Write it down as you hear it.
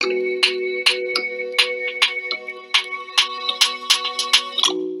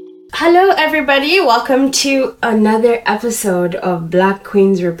Hello everybody, welcome to another episode of Black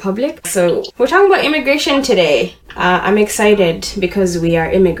Queens Republic. So we're talking about immigration today. I'm excited because we are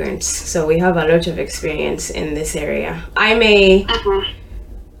immigrants, so we have a lot of experience in this area. I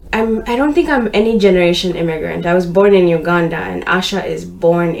don't think I'm any generation immigrant. I was born in Uganda and Asha is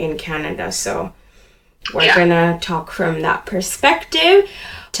born in Canada, so we're gonna talk from that perspective.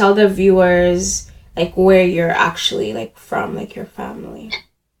 Tell the viewers like where you're actually like from, like your family.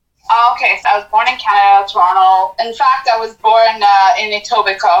 Okay, so I was born in Canada, Toronto. In fact, I was born in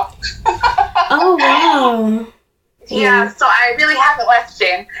Etobicoke. Oh, wow. Yeah, so I really haven't left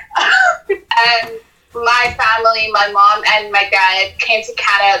in. And my family, my mom and my dad came to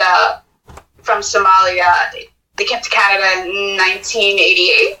Canada from Somalia. They came to Canada in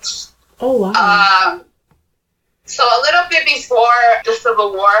 1988. Oh, wow. So a little bit before the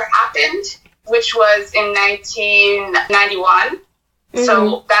Civil War happened, which was in 1991. Mm-hmm.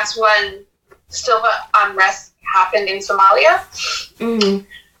 So that's when civil unrest happened in Somalia. Mm-hmm.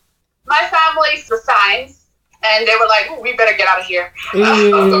 My family saw signs, and they were like, "Oh, we better get out of here."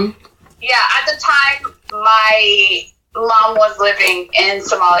 Mm-hmm. At the time, my mom was living in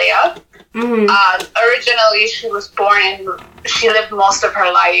Somalia. Mm-hmm. Originally, she was born and she lived most of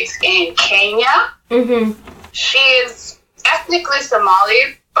her life in Kenya. Mm-hmm. She is ethnically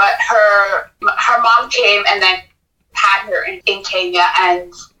Somali, but her mom came and then had her in Kenya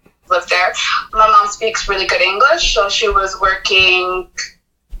and lived there. My mom speaks really good English, so she was working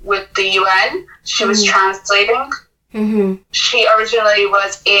with the UN. She was translating. Mm-hmm. She originally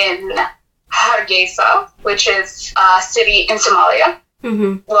was in Hargeisa, which is a city in Somalia.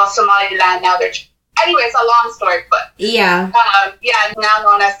 Mm-hmm. Well, Somaliland now. Anyway, it's a long story, but now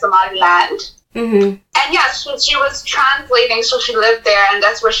known as Somaliland. Mm-hmm. And so she was translating, so she lived there, and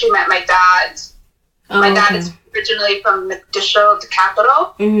that's where she met my dad. My dad is originally from Mogadishu, the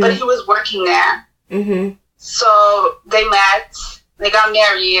capital, but he was working there. Mm-hmm. So they met, they got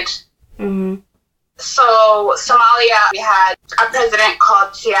married. Mm-hmm. So Somalia, we had a president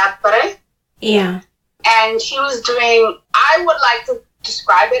called Siad Barre. Yeah. And he was doing, I would like to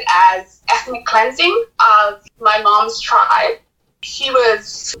describe it as ethnic cleansing of my mom's tribe. He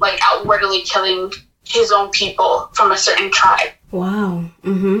was like outwardly killing his own people from a certain tribe. Wow.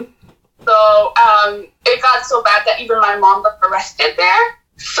 Mm-hmm. So it got so bad that even my mom got arrested there.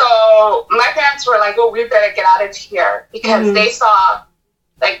 So my parents were like, "Oh, we better get out of here," because they saw,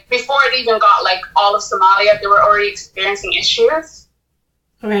 like, before it even got like all of Somalia, they were already experiencing issues.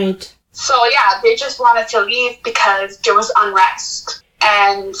 Right. So they just wanted to leave because there was unrest,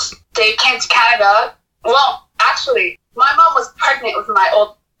 and they came to Canada. Well, actually, my mom was pregnant with my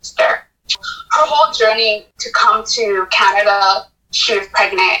older sister. Her whole journey to come to Canada, she was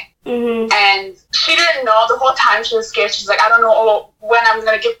pregnant. Mm-hmm. And she didn't know the whole time. She was scared. She's like, I don't know when I'm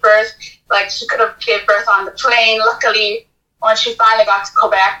going to give birth. Like, she could have gave birth on the plane. Luckily, when she finally got to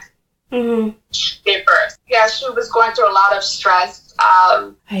Quebec, she gave birth. Yeah, she was going through a lot of stress.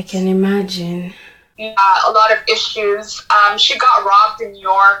 I can imagine. Yeah, a lot of issues. She got robbed in New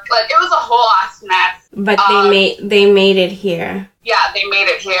York. Like, it was a whole ass mess. But they made it here. Yeah, they made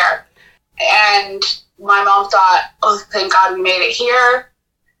it here. And my mom thought, oh, thank God we made it here.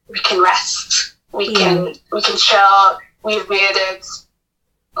 We can rest. We can chill. We've made it.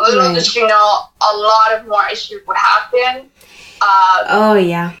 Little did you know, a lot of more issues would happen.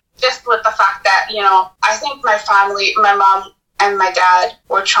 Just with the fact that, I think my family, my mom and my dad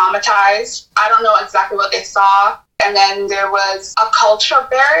were traumatized. I don't know exactly what they saw. And then there was a cultural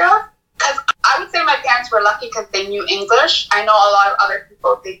barrier. Because I would say my parents were lucky because they knew English. I know a lot of other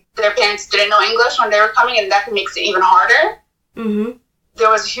people, their parents didn't know English when they were coming, and that makes it even harder. Mm-hmm. There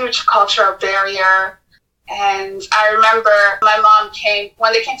was a huge cultural barrier. And I remember my mom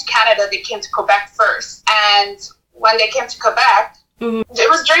when they came to Canada, they came to Quebec first. And when they came to Quebec, it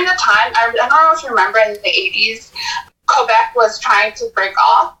was during the time, I don't know if you remember, in the 80s, Quebec was trying to break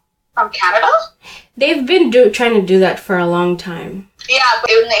off from Canada. They've been trying to do that for a long time. Yeah, but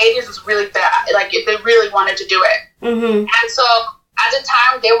in the 80s it was really bad. Like, they really wanted to do it. Mm-hmm. And so at the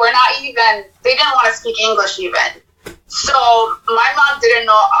time, they didn't want to speak English even. So my mom didn't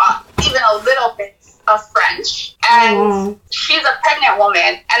know even a little bit of French. And she's a pregnant woman,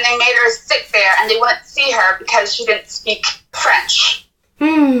 and they made her sit there, and they wouldn't see her because she didn't speak French.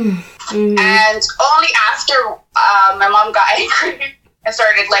 Mm-hmm. And only after my mom got angry and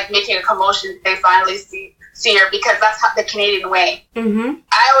started making a commotion, they finally see her, because that's the Canadian way. Mm-hmm.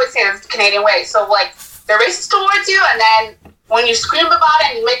 I always say it's the Canadian way. So they're racist towards you, and then when you scream about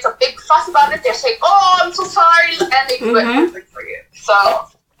it and you make a big fuss about it, they're saying, "Oh, I'm so sorry," and they do it for you. So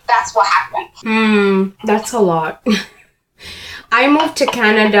that's what happened. That's a lot. I moved to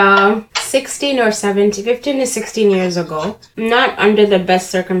Canada 16 or 17, 15 to 16 years ago. Not under the best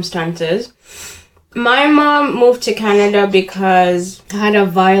circumstances. My mom moved to Canada because I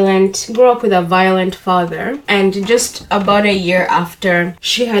grew up with a violent father. And just about a year after,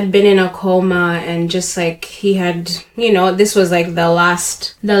 she had been in a coma and just like he had, this was like the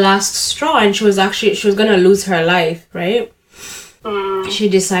last straw, and she was gonna lose her life, right? She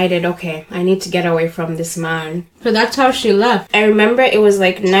decided, okay, I need to get away from this man. So that's how she left. I remember it was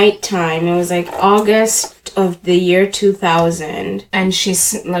like nighttime. It was like August of the year 2000. And she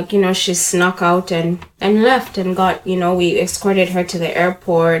snuck out and left and got, we escorted her to the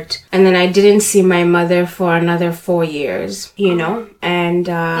airport. And then I didn't see my mother for another 4 years, and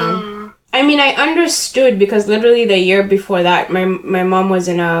I mean, I understood because literally the year before that, my mom was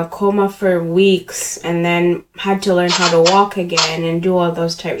in a coma for weeks and then had to learn how to walk again and do all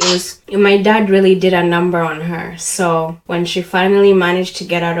those types. My dad really did a number on her. So when she finally managed to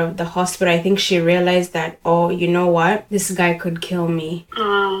get out of the hospital, I think she realized that, oh, you know what? This guy could kill me.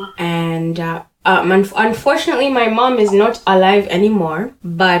 And unfortunately, my mom is not alive anymore,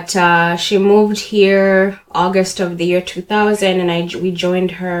 but she moved here August of the year 2000, and we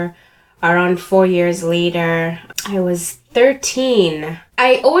joined her around 4 years later. I was 13.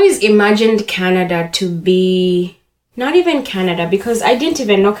 I always imagined Canada to be, not even Canada, because I didn't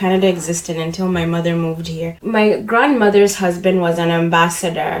even know Canada existed until my mother moved here. My grandmother's husband was an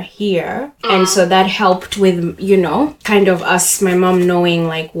ambassador here. And so that helped with, kind of us, my mom knowing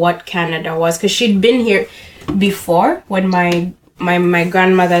like what Canada was. Because she'd been here before when my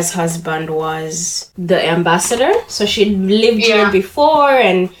grandmother's husband was the ambassador. So she'd lived here before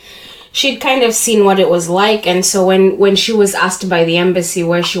and she'd kind of seen what it was like. And so when she was asked by the embassy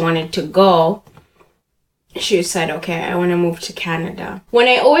where she wanted to go, she said, okay, I want to move to Canada. When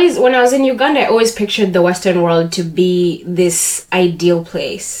I was in Uganda, I always pictured the Western world to be this ideal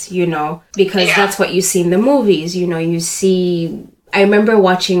place, because that's what you see in the movies. I remember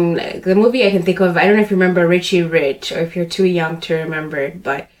watching the movie I can think of. I don't know if you remember Richie Rich or if you're too young to remember it,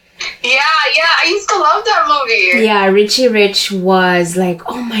 but yeah, I used to love that movie. Yeah, Richie Rich was like,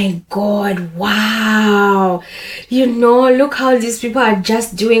 oh my God, wow. Look how these people are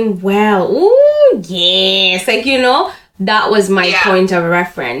just doing well. Ooh, yes. Like, that was my point of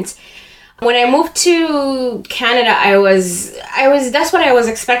reference. When I moved to Canada, that's what I was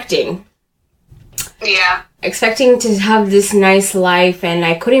expecting. Yeah. Expecting to have this nice life, and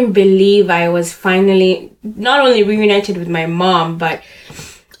I couldn't believe I was finally not only reunited with my mom, but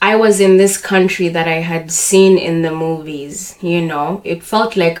I was in this country that I had seen in the movies, It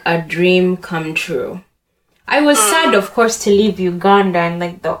felt like a dream come true. I was sad, of course, to leave Uganda and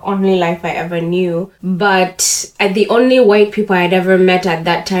like the only life I ever knew. But the only white people I'd ever met at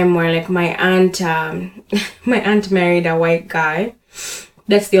that time were like my aunt. My aunt married a white guy.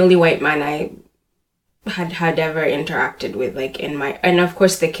 That's the only white man I had ever interacted with, like and of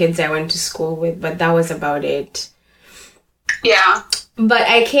course the kids I went to school with, but that was about it. Yeah. But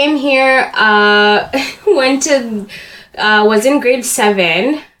I came here, was in grade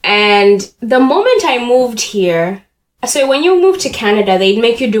 7, and the moment I moved here, so when you move to Canada, they'd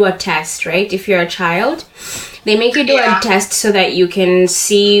make you do a test, right? If you're a child, they make you do a test so that you can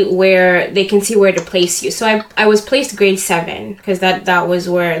see where to place you. So I was placed grade 7 because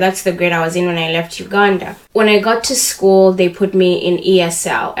that's the grade I was in when I left Uganda. When I got to school, they put me in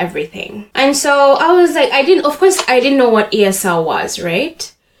ESL, everything. And so I was like, I didn't know what ESL was,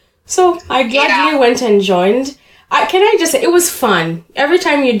 right? So I gladly went and joined. Can I just say, it was fun. Every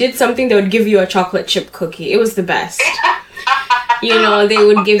time you did something, they would give you a chocolate chip cookie. It was the best. They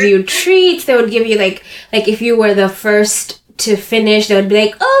would give you treats. They would give you like if you were the first to finish, they would be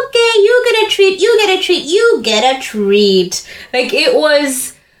like, okay, you get a treat, you get a treat, you get a treat. Like, it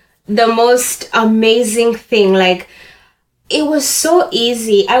was the most amazing thing. Like, it was so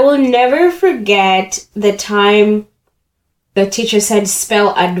easy. I will never forget the time the teacher said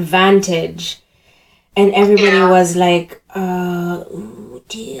spell advantage. And everybody was like, oh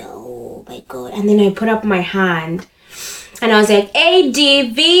dear, oh my God. And then I put up my hand. And I was like,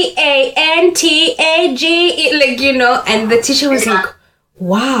 ADVANTAGE, like, and the teacher was like,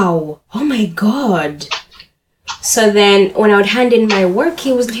 wow, oh my God. So then when I would hand in my work,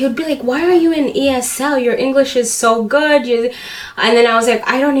 he would be like, why are you in ESL? Your English is so good. And then I was like,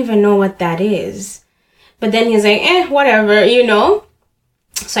 I don't even know what that is. But then he's like, whatever,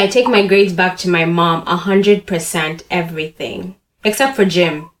 So I take my grades back to my mom, 100% everything, except for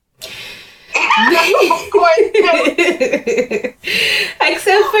gym.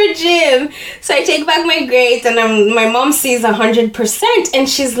 Except for gym. So I take back my grades and my mom sees 100% and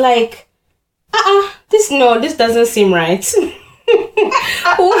she's like, this doesn't seem right.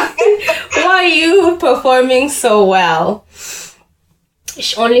 Why are you performing so well?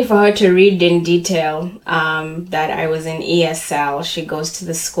 Only for her to read in detail that I was in ESL. She goes to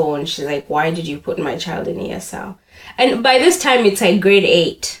the school and she's like, why did you put my child in ESL? And by this time, it's like grade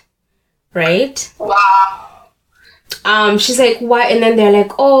 8, right? Wow. She's like, why? And then they're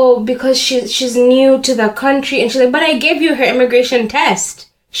like, oh, because she's new to the country. And she's like, but I gave you her immigration test.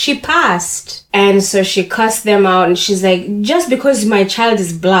 She passed. And so she cussed them out. And she's like, just because my child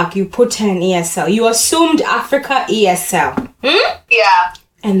is black, you put her in ESL. You assumed Africa ESL. Yeah.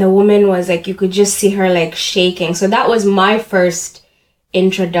 And the woman was like, you could just see her like shaking. So that was my first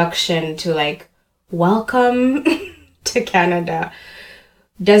introduction to like, welcome to Canada.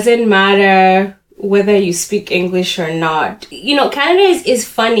 Doesn't matter whether you speak English or not. You know, Canada is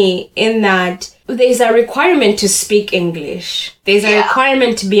funny in that there's a requirement to speak English. There's a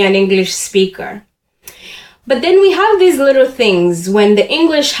requirement to be an English speaker. But then we have these little things. When the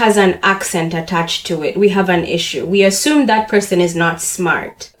English has an accent attached to it, we have an issue. We assume that person is not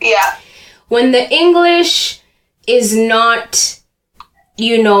smart. Yeah. When the English is not,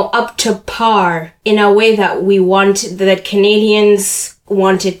 you know, up to par in a way that we want, that Canadians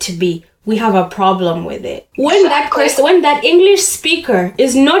want it to be, we have a problem with it. When that English speaker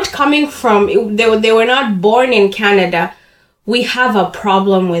is not coming from, they were not born in Canada, we have a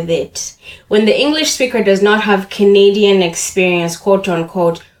problem with it. When the English speaker does not have Canadian experience, quote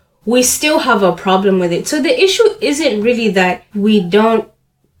unquote, we still have a problem with it. So the issue isn't really that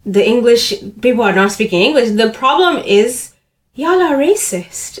the English, people are not speaking English. The problem is, y'all are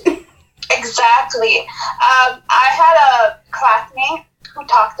racist. Exactly. I had a classmate who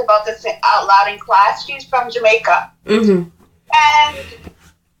talked about this out loud in class. She's from Jamaica. Mm-hmm. And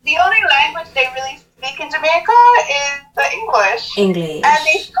the only language they really speak in Jamaica is the English. And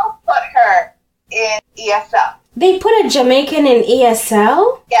they still put her in ESL. They put a Jamaican in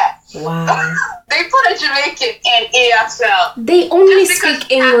ESL? Yes. Wow. They put a Jamaican in ESL. They only speak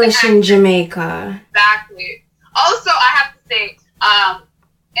English in Jamaica. Exactly. Also, I have to say,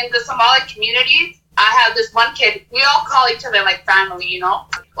 in the Somali communities, I have this one kid, we all call each other like family, you know?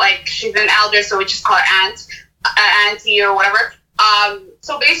 Like, she's an elder, so we just call her auntie or whatever.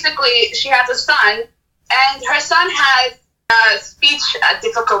 So basically, she has a son, and her son has speech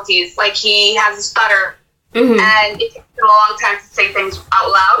difficulties. Like, he has a stutter, and it takes him a long time to say things out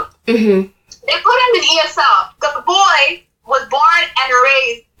loud. Mm-hmm. They put him in ESL. The boy was born and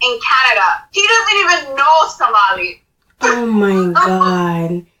raised in Canada. He doesn't even know Somali. Oh my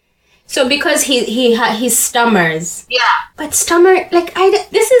God. So because he stammers. Yeah. But stammer, like,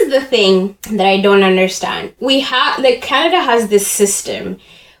 this is the thing that I don't understand. Canada has this system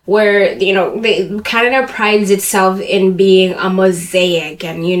where, you know, Canada prides itself in being a mosaic,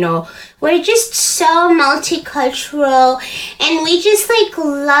 and, you know, we're just so multicultural, and we just, like,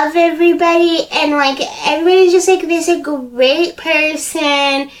 love everybody, and, like, everybody's just, like, this a great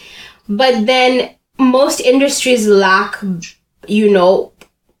person. But then most industries lack, you know,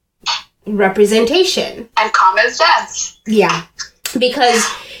 representation and common sense. Yeah, because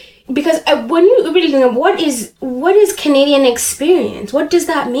when you really think of what is Canadian experience, what does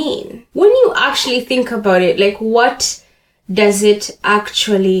that mean? When you actually think about it, like, what does it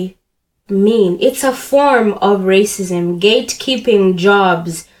actually mean? It's a form of racism, gatekeeping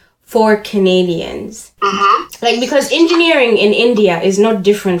jobs for Canadians. Mm-hmm. Like, because engineering in India is not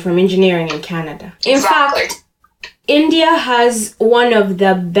different from engineering in Canada. In fact, India has one of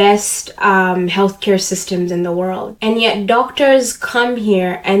the best healthcare systems in the world. And yet doctors come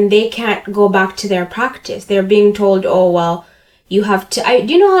here and they can't go back to their practice. They're being told, oh, well, you have to...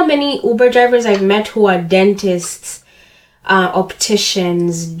 do you know how many Uber drivers I've met who are dentists,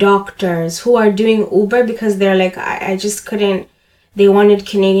 opticians, doctors, who are doing Uber because they're like, I just couldn't... They wanted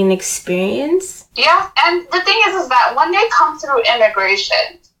Canadian experience. Yeah, and the thing is that when they come through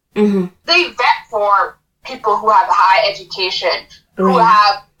immigration, they vet for people who have high education, who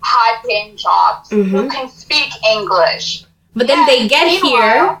have high-paying jobs, who can speak English. But then they get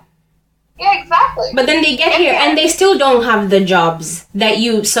here. Yeah, exactly. But then they get here and they still don't have the jobs that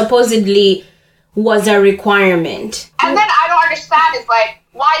you supposedly was a requirement. And then I don't understand, it's like,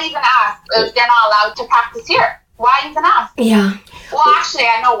 why even ask if they're not allowed to practice here? Why even ask? Yeah. Well, actually,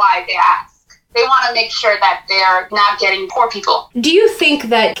 I know why they ask. They want to make sure that they're not getting poor people. Do you think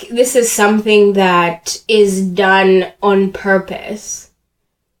that this is something that is done on purpose?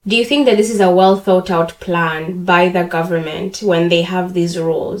 Do you think that this is a well thought out plan by the government when they have these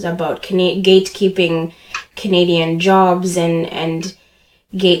rules about gatekeeping Canadian jobs and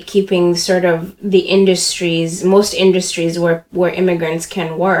gatekeeping sort of the industries, most industries where immigrants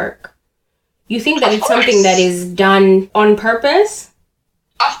can work? You think that it's something that is done on purpose?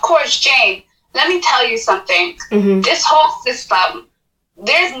 Of course, Jane, let me tell you something. Mm-hmm. This whole system,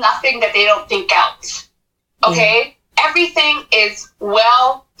 there's nothing that they don't think out. Okay? Yeah. Everything is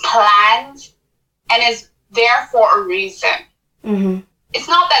well planned and is there for a reason. Mm-hmm. It's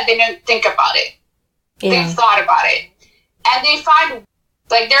not that they didn't think about it. Yeah. They thought about it. And they find,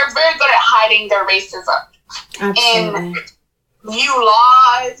 like, they're very good at hiding their racism. Absolutely. In new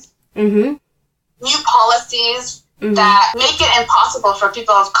laws, mm-hmm. new policies mm-hmm. that make it impossible for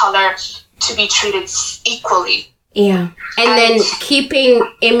people of color to be treated equally. Yeah. And then keeping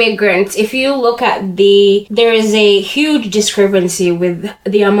immigrants, if you look at there is a huge discrepancy with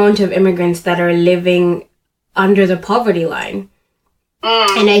the amount of immigrants that are living under the poverty line.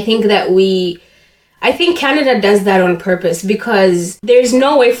 And I think I think Canada does that on purpose because there's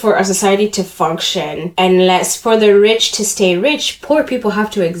no way for a society to function unless for the rich to stay rich, poor people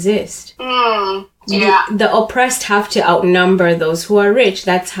have to exist. Yeah. The oppressed have to outnumber those who are rich.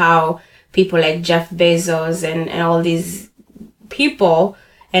 That's how people like Jeff Bezos and all these people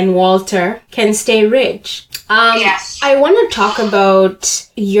and Walter can stay rich. Yes. I want to talk about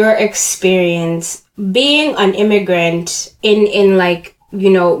your experience being an immigrant in like, you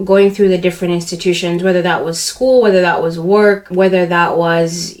know, going through the different institutions, whether that was school, whether that was work, whether that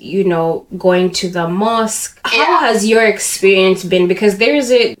was, you know, going to the mosque. Yeah. How has your experience been? Because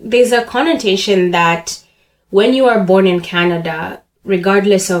there's a connotation that when you are born in Canada,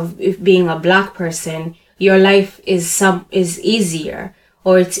 regardless of if being a black person, your life is easier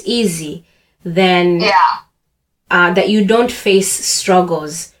or it's easy than that you don't face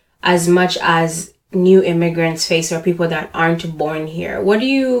struggles as much as new immigrants face or people that aren't born here.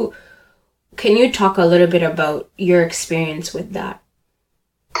 Can you talk a little bit about your experience with that?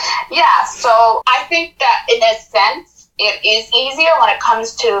 Yeah, so I think that in a sense, it is easier when it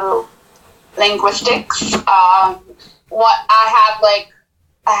comes to linguistics. What I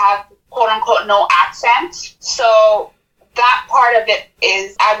have quote unquote no accent. So that part of it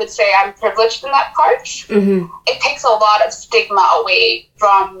is, I would say I'm privileged in that part. Mm-hmm. It takes a lot of stigma away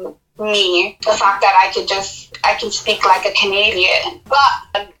from me, the fact that I can speak like a Canadian.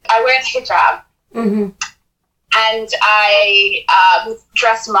 But I wear a hijab, mm-hmm. and I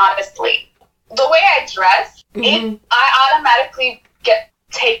dress modestly. The way I dress, mm-hmm. I automatically get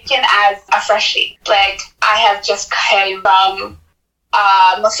taken as a freshie. Like, I have just came from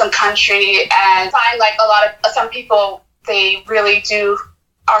a Muslim country, and find like some people, they really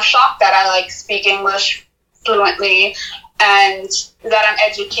are shocked that I like speak English fluently and that I'm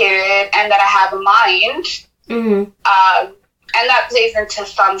educated and that I have a mind. Mm-hmm. And that plays into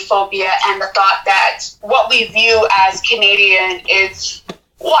some phobia and the thought that what we view as Canadian is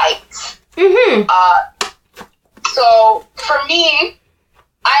white. Mm-hmm. So for me,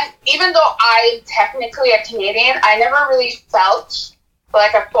 even though I'm technically a Canadian, I never really felt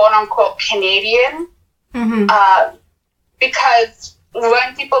like a quote-unquote Canadian. Mm-hmm. Because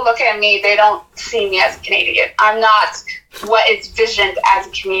when people look at me, they don't see me as Canadian. I'm not what is visioned as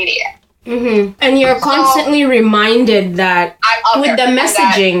a Canadian. Mm-hmm. And you're constantly reminded that with the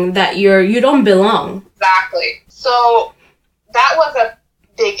messaging that you don't belong. Exactly. So that was a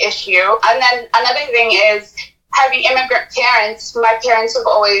big issue. And then another thing is having immigrant parents. My parents have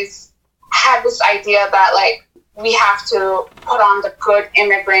always had this idea that like we have to put on the good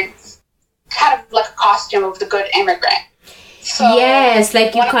immigrants, kind of like a costume of the good immigrant. So yes,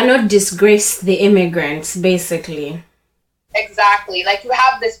 like you cannot disgrace the immigrants, basically. Exactly. Like you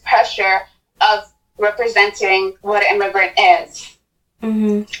have this pressure of representing what an immigrant is.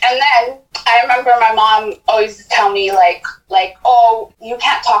 Mm-hmm. And then I remember my mom always tell me like, oh, you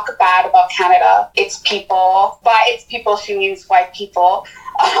can't talk bad about Canada. It's people. By it's people, she means white people.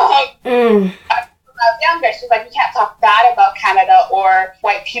 When I was younger, she's like, you can't talk bad about Canada or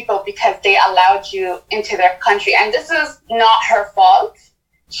white people because they allowed you into their country. And this is not her fault.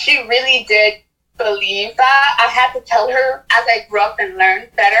 She really did believe that. I had to tell her as I grew up and learned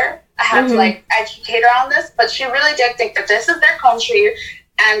better. I had to like educate her on this, but she really did think that this is their country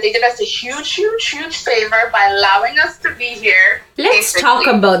and they did us a huge favor by allowing us to be here. Let's talk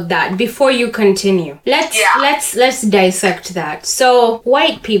about that before you continue. Let's dissect that. So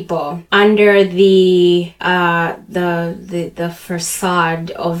white people under the facade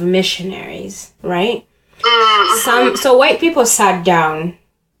of missionaries, right? So white people sat down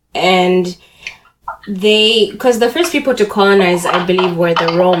and because the first people to colonize, I believe, were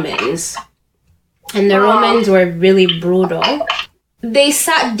the Romans. And the Romans were really brutal. They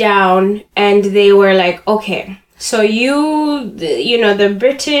sat down and they were like, okay, so the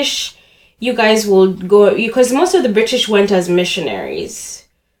British, you guys will go, because most of the British went as missionaries.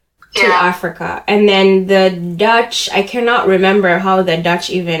 to Africa. And then the Dutch, I cannot remember how the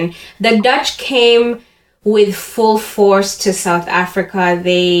Dutch came with full force to South Africa.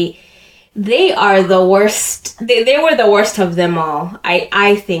 They are the worst. They were the worst of them all.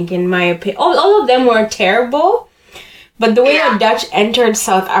 I think, in my opinion, all of them were terrible. But the way the Dutch entered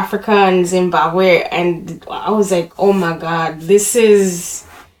South Africa and Zimbabwe, and I was like, oh my God, this is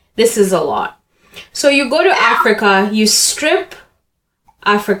a lot. So you go to Africa, you strip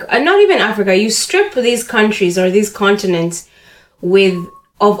Africa, not even Africa, you strip these countries or these continents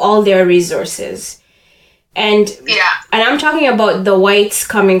of all their resources. And I'm talking about the whites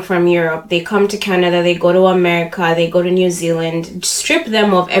coming from Europe. They come to Canada, they go to America, they go to New Zealand, strip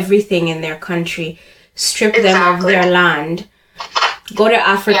them of everything in their country, strip them of their land, go to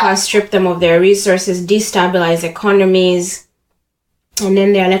Africa, strip them of their resources, destabilize economies. And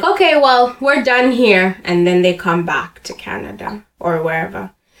then they're like, okay, well, we're done here. And then they come back to Canada or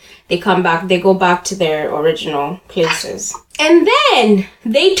wherever. They come back, they go back to their original places. And then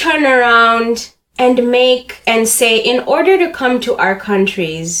they turn around and make and say, in order to come to our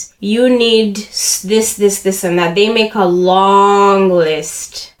countries, you need this, and that. They make a long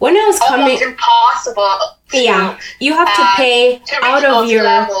list. When I was coming, almost impossible. Yeah, you have to pay out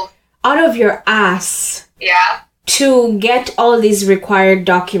of your ass. Yeah. To get all these required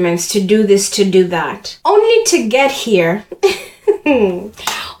documents, to do this, to do that. Only to get here.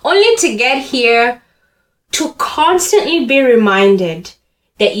 Only to get here to constantly be reminded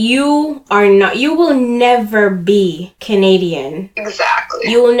that you will never be Canadian. Exactly.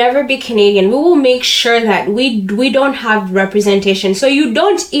 You will never be Canadian. We will make sure that we don't have representation. So you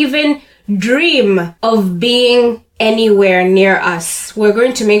don't even dream of being anywhere near us. We're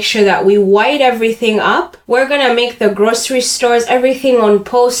going to make sure that we white everything up. We're going to make the grocery stores, everything on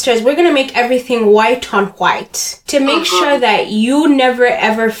posters. We're going to make everything white on white to make sure that you never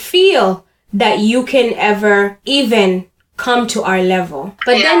ever feel that you can ever even come to our level.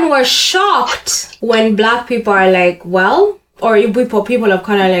 But then we're shocked when Black people are like, well, or people of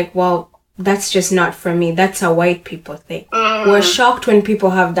color are like, well, that's just not for me. That's a white people thing. We're shocked when people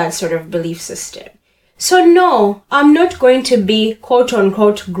have that sort of belief system. So no, I'm not going to be quote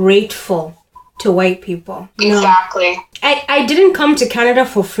unquote grateful to white people. No. Exactly. I didn't come to Canada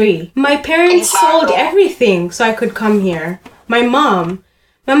for free. My parents sold everything so I could come here. My mom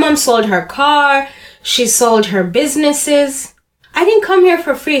sold her car. She sold her businesses. I didn't come here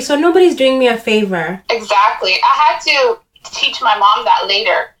for free, so nobody's doing me a favor. Exactly. I had to teach my mom that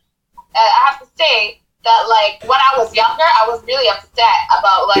later. I have to say that, like, when I was younger, I was really upset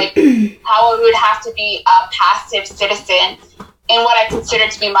about, like, how I would have to be a passive citizen in what I considered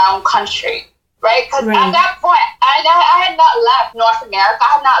to be my own country, right? Because at that point, I had not left North America.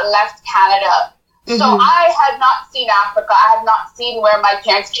 I had not left Canada. So I had not seen Africa. I had not seen where my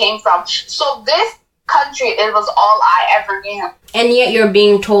parents came from. So this country, it was all I ever knew. And yet you're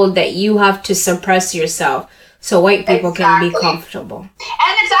being told that you have to suppress yourself so white people can be comfortable.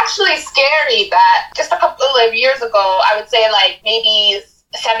 And it's actually scary that just a couple of years ago, I would say like maybe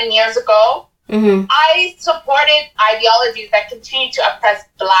 7 years ago, I supported ideologies that continue to oppress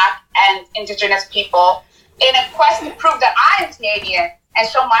Black and Indigenous people in a quest to prove that I am Canadian and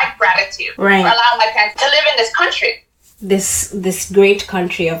show my gratitude for allowing my parents to live in this country. This great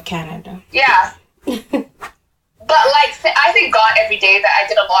country of Canada. Yeah. But, like, I thank God every day that I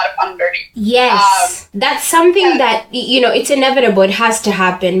did a lot of unlearning. Yes. That's something that, it's inevitable. It has to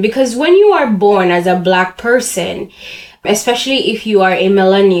happen. Because when you are born as a Black person, especially if you are a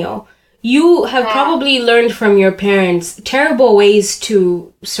millennial, you have probably learned from your parents terrible ways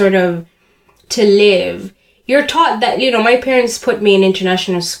to to live. You're taught that, my parents put me in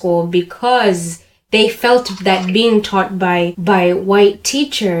international school because they felt that being taught by white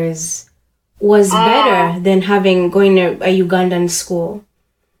teachers was better than going to a Ugandan school.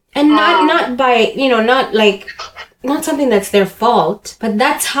 And not by, not something that's their fault, but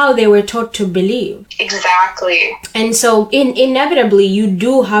that's how they were taught to believe. Exactly. And so inevitably you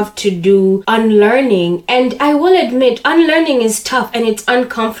do have to do unlearning. And I will admit, unlearning is tough and it's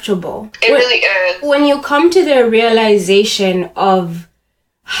uncomfortable. It really is. When you come to the realization of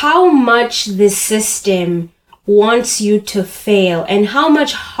how much the system wants you to fail and how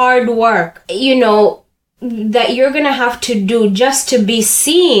much hard work, that you're gonna have to do just to be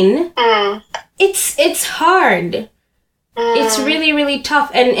seen, it's hard. It's really, really tough.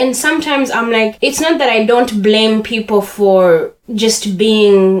 And sometimes I'm like, it's not that I don't blame people for just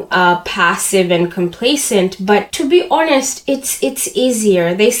being passive and complacent, but to be honest, it's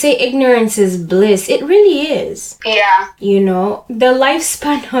easier. They say ignorance is bliss. It really is. Yeah. The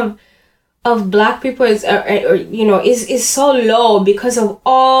lifespan of Black people is, is so low because of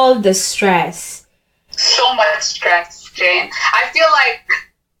all the stress. So much stress, Jane. I feel like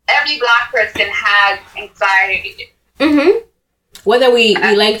every Black person has anxiety. Mm-hmm. Whether we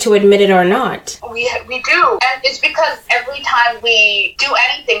like to admit it or not. We do. And it's because every time we do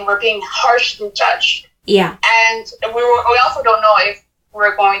anything, we're being harshly judged. Yeah. And we also don't know if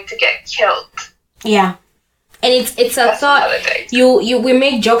we're going to get killed. Yeah. And it's a thought. We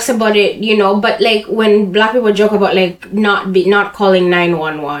make jokes about it, but like when Black people joke about like not calling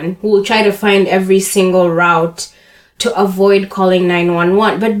 911, we'll try to find every single route to avoid calling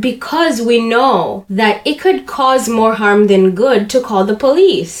 911. But because we know that it could cause more harm than good to call the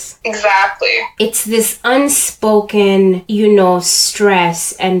police. Exactly. It's this unspoken,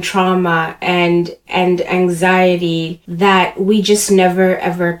 stress and trauma and anxiety that we just never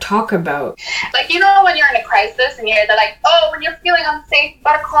ever talk about. Like, when you're in a crisis and they're like, oh, when you're feeling unsafe,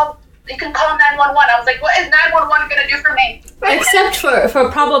 you can call 911. I was like, what is 911 going to do for me? Except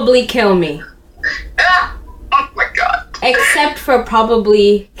for probably kill me. Oh my God. Except for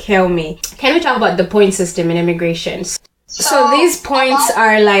probably kill me. Can we talk about the point system in immigration? So these points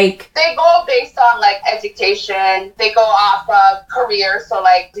are like... They go based on like education. They go off of career. So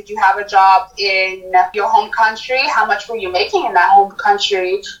like, did you have a job in your home country? How much were you making in that home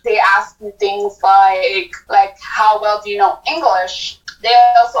country? They ask you things like how well do you know English? They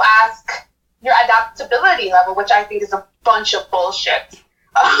also ask your adaptability level, which I think is a bunch of bullshit.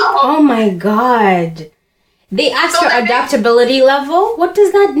 Oh my God. They ask your adaptability level? What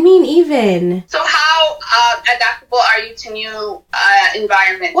does that mean even? So how adaptable are you to new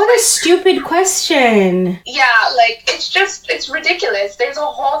environments? What a stupid question. Yeah, like it's ridiculous. There's a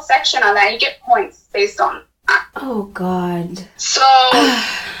whole section on that. You get points based on that. Oh God. So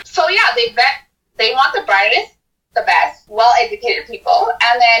yeah, they want the brightest, the best, well-educated people.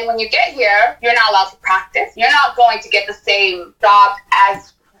 And then when you get here, you're not allowed to practice. You're not going to get the same job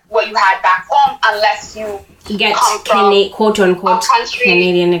as what you had back home unless you get quote-unquote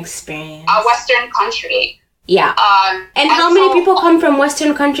Canadian experience. A Western country. Yeah. And how many people come from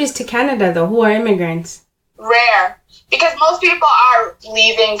Western countries to Canada, though, who are immigrants? Rare. Because most people are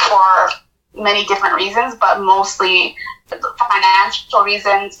leaving for many different reasons, but mostly financial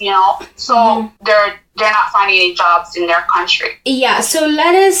reasons, So they're not finding any jobs in their country. Yeah, so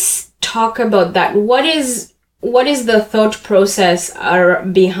let us talk about that. What is the thought process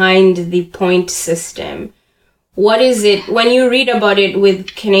behind the point system? What is it, when you read about it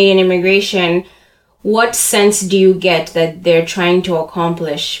with Canadian immigration, what sense do you get that they're trying to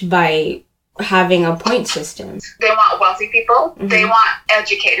accomplish by having a point system? They want wealthy people. Mm-hmm. They want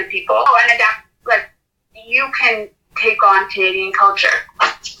educated people. And adapt, like, you can take on Canadian culture,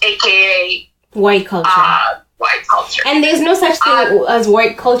 aka white culture. White culture. And there's no such thing as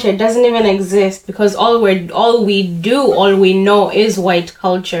white culture. It doesn't even exist because all we know is white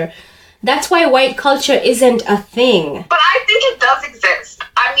culture. That's why white culture isn't a thing. But I think it does exist.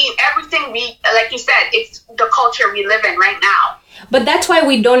 I mean, everything like you said, it's the culture we live in right now. But that's why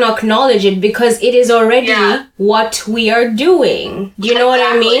we don't acknowledge it, because it is already what we are doing. Do you know what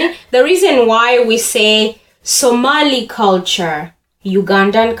I mean? The reason why we say Somali culture,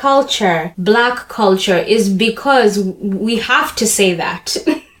 Ugandan culture, Black culture is because we have to say that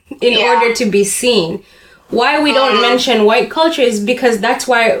in order to be seen. Why we don't mention white culture is because that's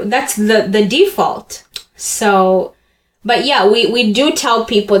the default. So, but yeah, we do tell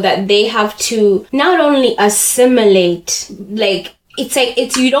people that they have to not only assimilate,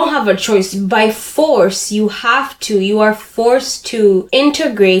 it's you don't have a choice. By force, you are forced to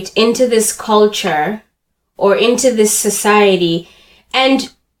integrate into this culture or into this society, and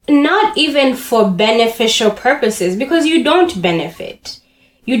not even for beneficial purposes, because you don't benefit.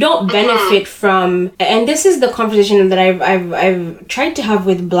 You don't benefit from, and this is the conversation that I've tried to have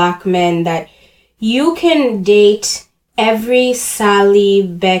with Black men, that you can date every Sally,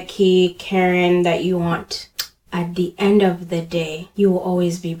 Becky, Karen that you want. At the end of the day, you will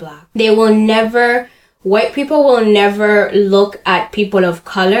always be Black. White people will never look at people of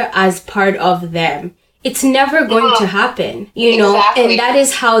color as part of them. It's never going to happen, know, and that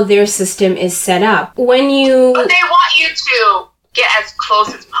is how their system is set up. But they want you to get as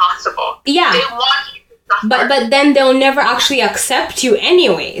close as possible. Yeah. They want you to suffer. But then they'll never actually accept you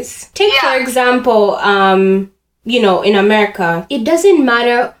anyways. Take, for example, in America, it doesn't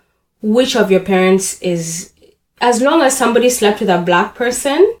matter which of your parents is, as long as somebody slept with a Black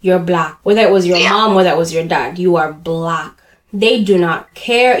person, you're Black. Whether it was your mom, whether it was your dad, you are Black. They do not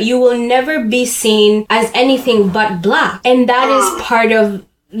care. You will never be seen as anything but Black. And that is part of,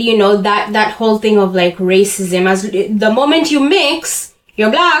 that whole thing of like racism. As the moment you mix,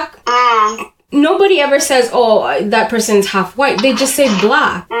 you're black. Nobody ever says, oh, that person's half white. They just say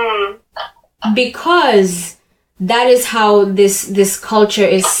black. Because that is how this culture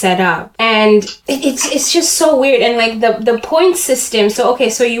is set up. And it's just so weird. And like the point system. So, okay,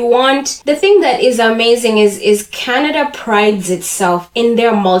 so you want, the thing that is amazing is Canada prides itself in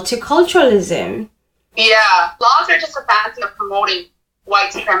their multiculturalism. Yeah. Laws are just a fancy of promoting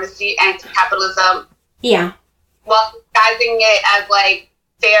white supremacy, anti-capitalism. Yeah. While disguising it as like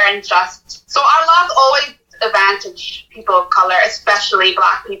fair and just. So our laws always advantage people of color, especially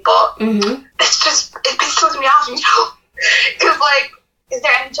black people. Mm-hmm. It's just, it pisses me off, you know? Because like, is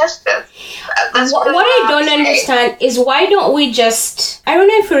there injustice? What I don't understand is why don't we just, I don't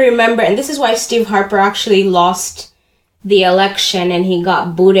know if you remember, and this is why Steve Harper actually lost the election and he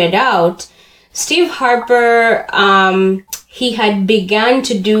got booted out. Steve Harper, he had begun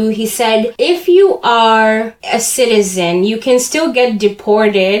to do, he said, if you are a citizen, you can still get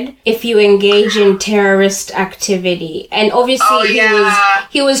deported if you engage in terrorist activity. And obviously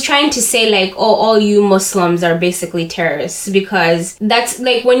he was trying to say like, oh, all you Muslims are basically terrorists, because that's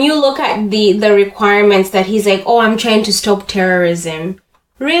like, when you look at the requirements that he's like, oh, I'm trying to stop terrorism.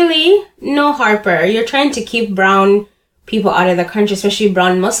 Really? No, Harper, you're trying to keep brown people out of the country, especially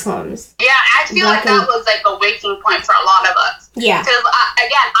brown Muslims. Yeah, I feel like that was like a waking point for a lot of us. Yeah. Because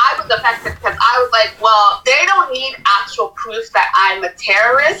again, I was affected because I was like, well, they don't need actual proof that I'm a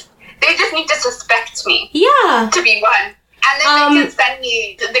terrorist. They just need to suspect me. Yeah. To be one. And then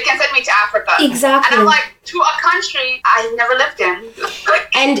they can send me to Africa. Exactly. And I'm like, to a country I've never lived in.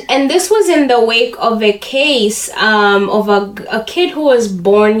 And this was in the wake of a case of a kid who was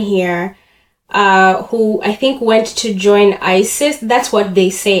born here, who I think went to join ISIS. That's what they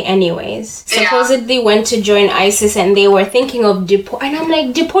say anyways. Supposedly went to join ISIS and they were thinking of and I'm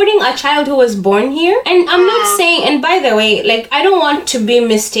like, deporting a child who was born here? And I'm not saying, and by the way, like, I don't want to be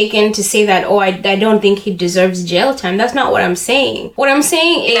mistaken to say that, oh, I don't think he deserves jail time. That's not what I'm saying. What I'm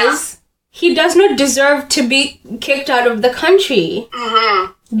saying is, he does not deserve to be kicked out of the country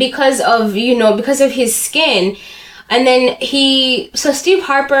because of, because of his skin. And then so Steve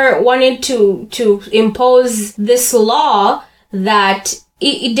Harper wanted to impose this law that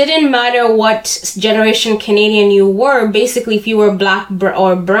it didn't matter what generation Canadian you were. Basically, if you were black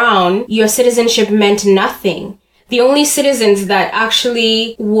or brown, your citizenship meant nothing. The only citizens that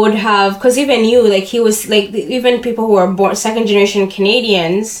actually would have, because even you, like, he was like, even people who are born second generation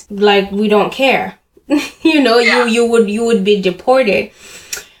Canadians, like, we don't care. You would be deported.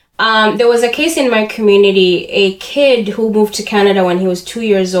 There was a case in my community, a kid who moved to Canada when he was 2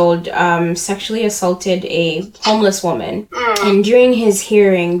 years old, sexually assaulted a homeless woman. And during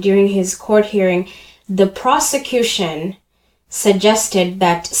his court hearing, the prosecution suggested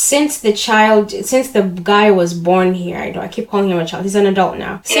that since the guy was born here, I keep calling him a child, he's an adult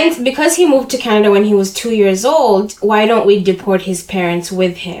now. Because he moved to Canada when he was 2 years old, why don't we deport his parents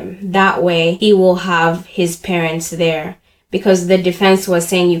with him? That way he will have his parents there. Because the defense was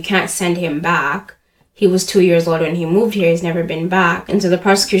saying you can't send him back. He was 2 years old when he moved here. He's never been back. And so the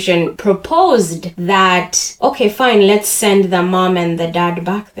prosecution proposed that, okay, fine, let's send the mom and the dad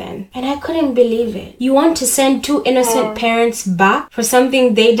back then. And I couldn't believe it. You want to send two innocent parents back for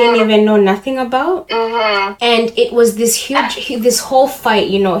something they didn't even know nothing about? And it was this whole fight,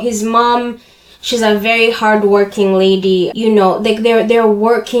 his mom... She's a very hardworking lady, like they're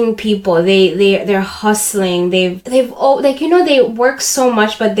working people. They're hustling. They work so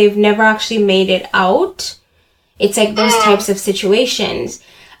much, but they've never actually made it out. It's like those types of situations.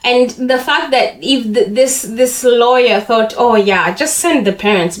 And the fact that if this lawyer thought, oh yeah, just send the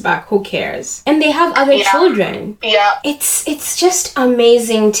parents back, who cares? And they have other children. Yeah. It's just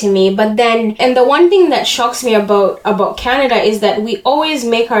amazing to me. But then, and the one thing that shocks me about Canada is that we always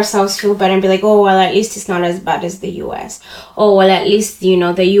make ourselves feel better and be like, oh, well, at least it's not as bad as the US. Oh, well, at least,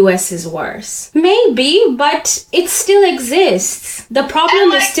 the US is worse. Maybe, but it still exists. The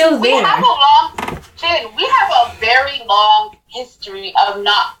problem is still there. We have a very long history of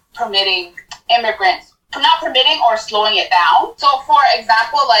not permitting immigrants, not permitting or slowing it down. So, for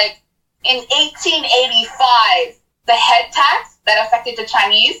example, like in 1885, the head tax that affected the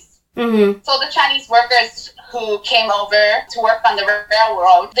Chinese. So the Chinese workers who came over to work on the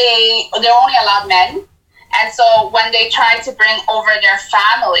railroad, they're only allowed men. And so when they tried to bring over their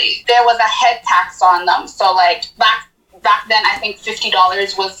family, there was a head tax on them. So like back then, I think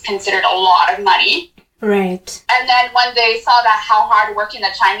 $50 was considered a lot of money. Right. And then when they saw that how hard working the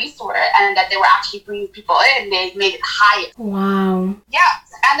Chinese were and that they were actually bringing people in, they made it higher. Wow. Yeah.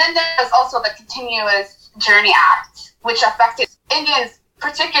 And then there was also the Continuous Journey Act, which affected Indians,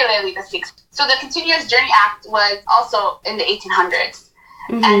 particularly the Sikhs. So the Continuous Journey Act was also in the 1800s.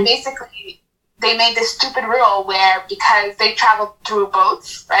 And basically, they made this stupid rule where because they traveled through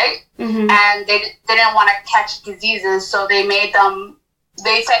boats, right? And they didn't want to catch diseases, so they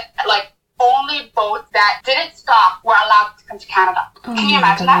said, like, only boats that didn't stop were allowed to come to Canada. Can you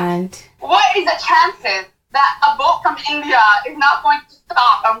imagine that? What is the chances that a boat from India is not going to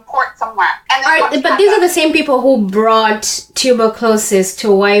stop on port somewhere? And but these are the same people who brought tuberculosis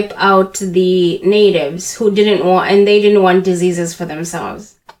to wipe out the natives who didn't want diseases for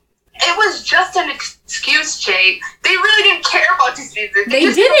themselves. It was just an excuse, Jade. They really didn't care about diseases.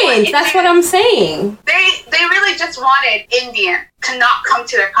 They didn't. That's what I'm saying. They really just wanted Indian to not come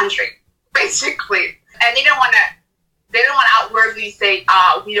to their country, basically. And they didn't want to outwardly say,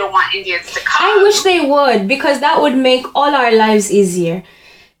 we don't want Indians to come. I wish they would, because that would make all our lives easier.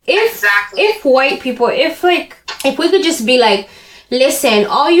 If white people, if we could just be like, listen,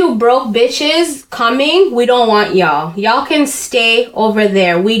 all you broke bitches coming, we don't want y'all. Y'all can stay over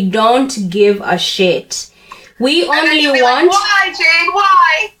there. We don't give a shit. We only want... Like, why, Jade?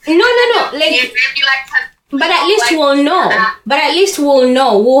 Why? No. Like, but at least we'll know. But at least we'll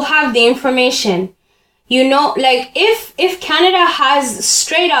know. We'll have the information. You know, like, if Canada has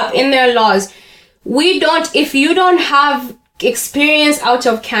straight up in their laws, if you don't have experience out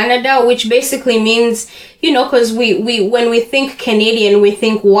of Canada, which basically means, you know, because we when we think Canadian, we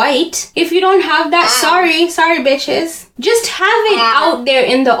think white. If you don't have that, sorry bitches. Just have it out there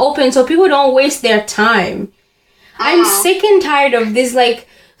in the open so people don't waste their time. I'm sick and tired of these, like,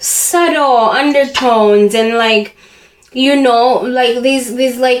 subtle undertones and, like, you know, like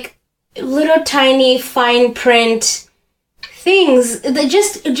these like little tiny fine print things that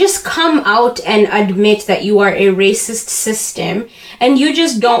just come out and admit that you are a racist system and you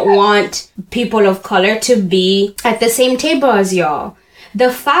just don't want people of color to be at the same table as y'all.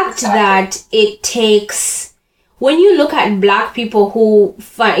 The fact that it takes, when you look at black people who,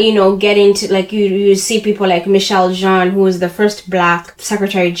 you know, get into, like, you see people like Michelle Jean, who is the first black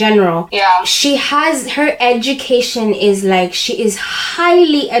Secretary General. Yeah. Her education is like, she is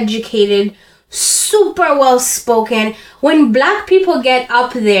highly educated, super well spoken. When black people get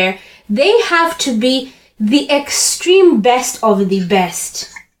up there, they have to be the extreme best of the best.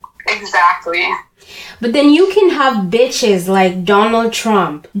 Exactly. But then you can have bitches like Donald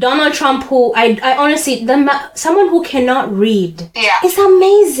Trump, who I honestly, someone who cannot read. Yeah. It's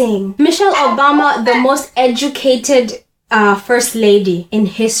amazing. Michelle Obama, the most educated first lady in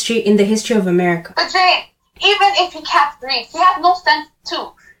the history of America. But Jane, even if he can't read, he has no sense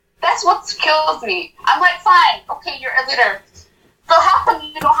too. That's what kills me. I'm like, fine, okay, you're illiterate. So how come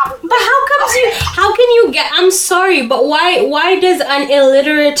you don't have a... But how can you get... I'm sorry, but why does an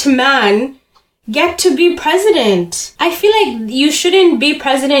illiterate man get to be president? I feel like you shouldn't be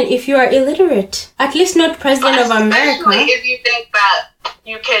president if you are illiterate. At least not president of America. Especially if you think that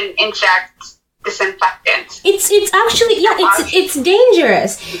you can inject disinfectant. It's actually... Yeah, it's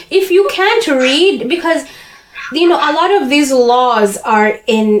dangerous. If you can't read, because... You know, a lot of these laws are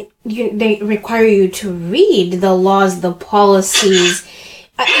they require you to read the laws, the policies.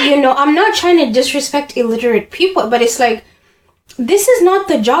 You know, I'm not trying to disrespect illiterate people, but it's like, this is not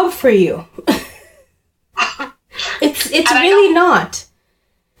the job for you. It's really not.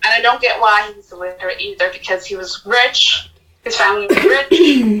 And I don't get why he's illiterate either, because he was rich. His family was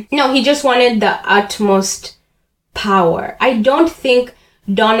rich. No, he just wanted the utmost power. I don't think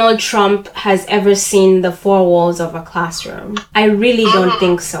Donald Trump has ever seen the four walls of a classroom. I really don't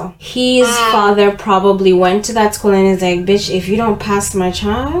think so. His father probably went to that school and is like, bitch, if you don't pass my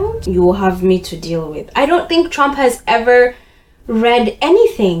child, you will have me to deal with. I don't think Trump has ever read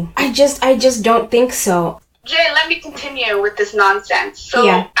anything. I just don't think so. Jay, let me continue with this nonsense. So,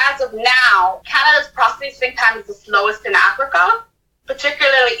 yeah. As of now, Canada's processing time is the slowest in Africa,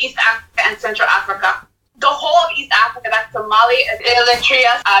 particularly East Africa and Central Africa. The whole of East Africa, that's Somalia,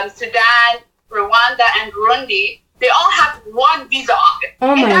 Eritrea, Sudan, Rwanda, and Burundi, they all have one visa office.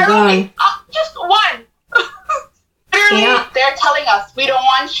 Oh my God. Just one. Literally, yeah. They're telling us, we don't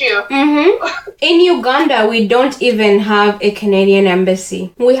want you. Mm-hmm. In Uganda, we don't even have a Canadian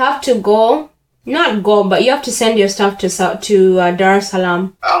embassy. We have to but you have to send your stuff to Dar es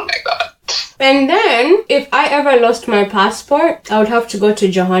Salaam. Oh my God. And then, if I ever lost my passport, I would have to go to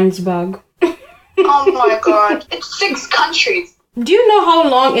Johannesburg. Oh my God. It's 6 countries. Do you know how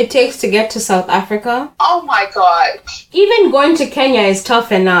long it takes to get to South Africa? Oh my God. Even going to Kenya is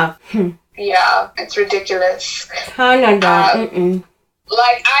tough enough. Yeah, it's ridiculous. Canada.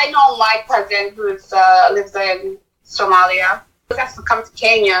 Like, I know my cousin who lives in Somalia. He has to come to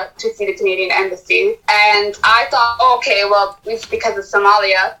Kenya to see the Canadian embassy. And I thought, okay, well, it's because of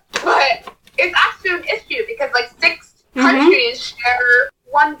Somalia. But it's actually an issue because, like, 6 countries share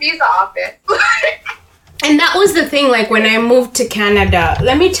one visa office. And that was the thing, like, when I moved to Canada,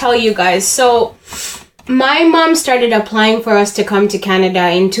 let me tell you guys, so my mom started applying for us to come to Canada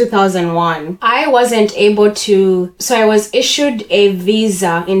in 2001. I wasn't able to, so I was issued a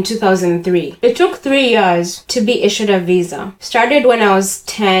visa in 2003. It took 3 years to be issued a visa. Started when I was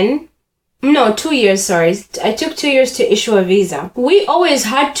 10. No, 2 years, sorry. I took 2 years to issue a visa. We always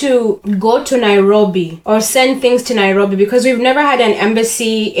had to go to Nairobi or send things to Nairobi because we've never had an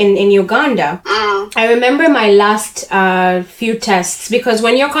embassy in Uganda. I remember my last few tests because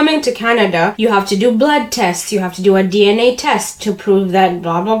when you're coming to Canada, you have to do blood tests. You have to do a DNA test to prove that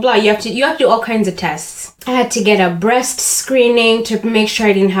blah, blah, blah. You have to do all kinds of tests. I had to get a breast screening to make sure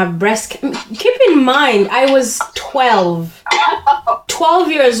I didn't have breast. Keep in mind, I was 12.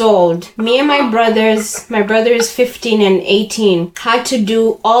 12 years old. Me and my brother is 15 and 18, had to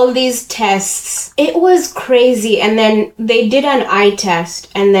do all these tests. It was crazy. And then they did an eye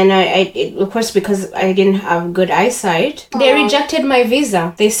test. And then of course, because I didn't have good eyesight, they rejected my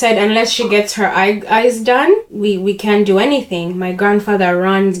visa. They said, unless she gets her eyes done, we can't do anything. My grandfather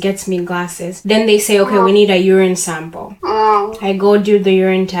runs, gets me glasses. Then they say, okay, we need a urine sample. I go do the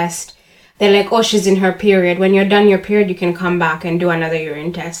urine test. They're like, oh, she's in her period. When you're done your period, you can come back and do another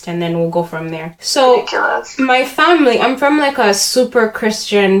urine test, and then we'll go from there. So, ridiculous. My family, I'm from like a super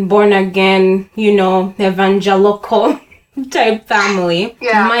Christian, born again, evangelical type family.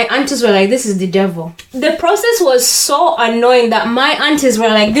 Yeah. My aunties were like, this is the devil. The process was so annoying that my aunties were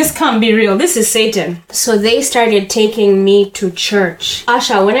like, this can't be real. This is Satan. So they started taking me to church.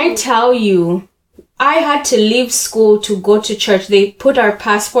 Asha, when I tell you, I had to leave school to go to church. They put our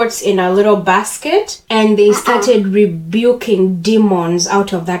passports in a little basket and they started rebuking demons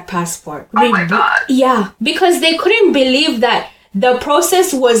out of that passport. Oh my God. Yeah, because they couldn't believe that the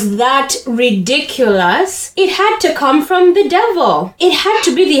process was that ridiculous. It had to come from the devil. It had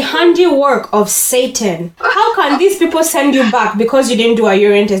to be the handiwork of Satan. How can these people send you back because you didn't do a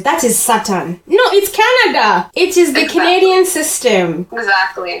urine test? That is Satan. No, it's Canada. It is the Canadian system.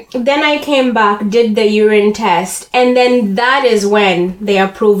 Exactly. Then I came back, did the urine test, and then that is when they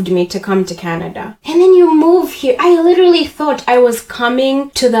approved me to come to Canada. And then you move here. I literally thought I was coming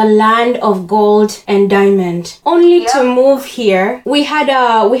to the land of gold and diamond, only to move here. We had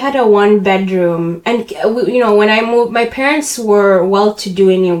a 1-bedroom, and when I moved, my parents were well-to-do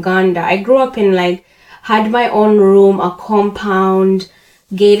in Uganda. I grew up in had my own room, a compound,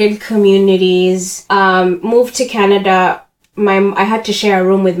 gated communities. Moved to Canada. I had to share a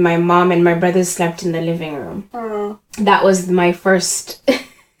room with my mom, and my brothers slept in the living room. That was my first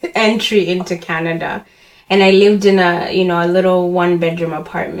entry into Canada. And I lived in a little 1-bedroom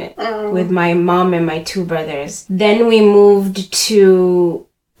apartment with my mom and my 2 brothers. Then we moved to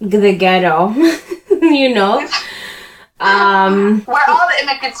the ghetto, Where all the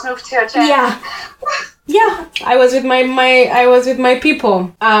immigrants moved to, Jen. Yeah. I was with my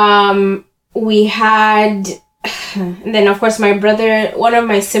people. We had. And then, of course, one of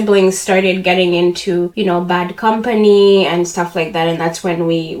my siblings started getting into, bad company and stuff like that. And that's when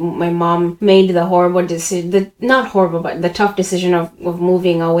my mom made the horrible decision, not horrible, but the tough decision of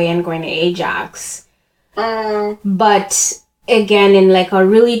moving away and going to Ajax. But again, in a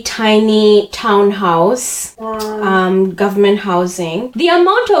really tiny townhouse, government housing. The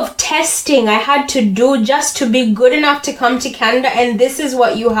amount of testing I had to do just to be good enough to come to Canada, and this is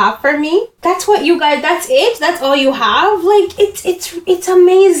what you have for me? That's what you guys, that's it? That's all you have? It's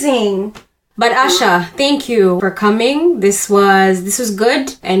amazing. But Asha, thank you for coming. This was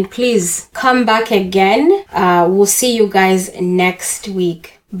good, and please come back again. We'll see you guys next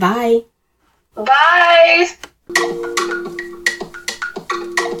week. Bye. Bye.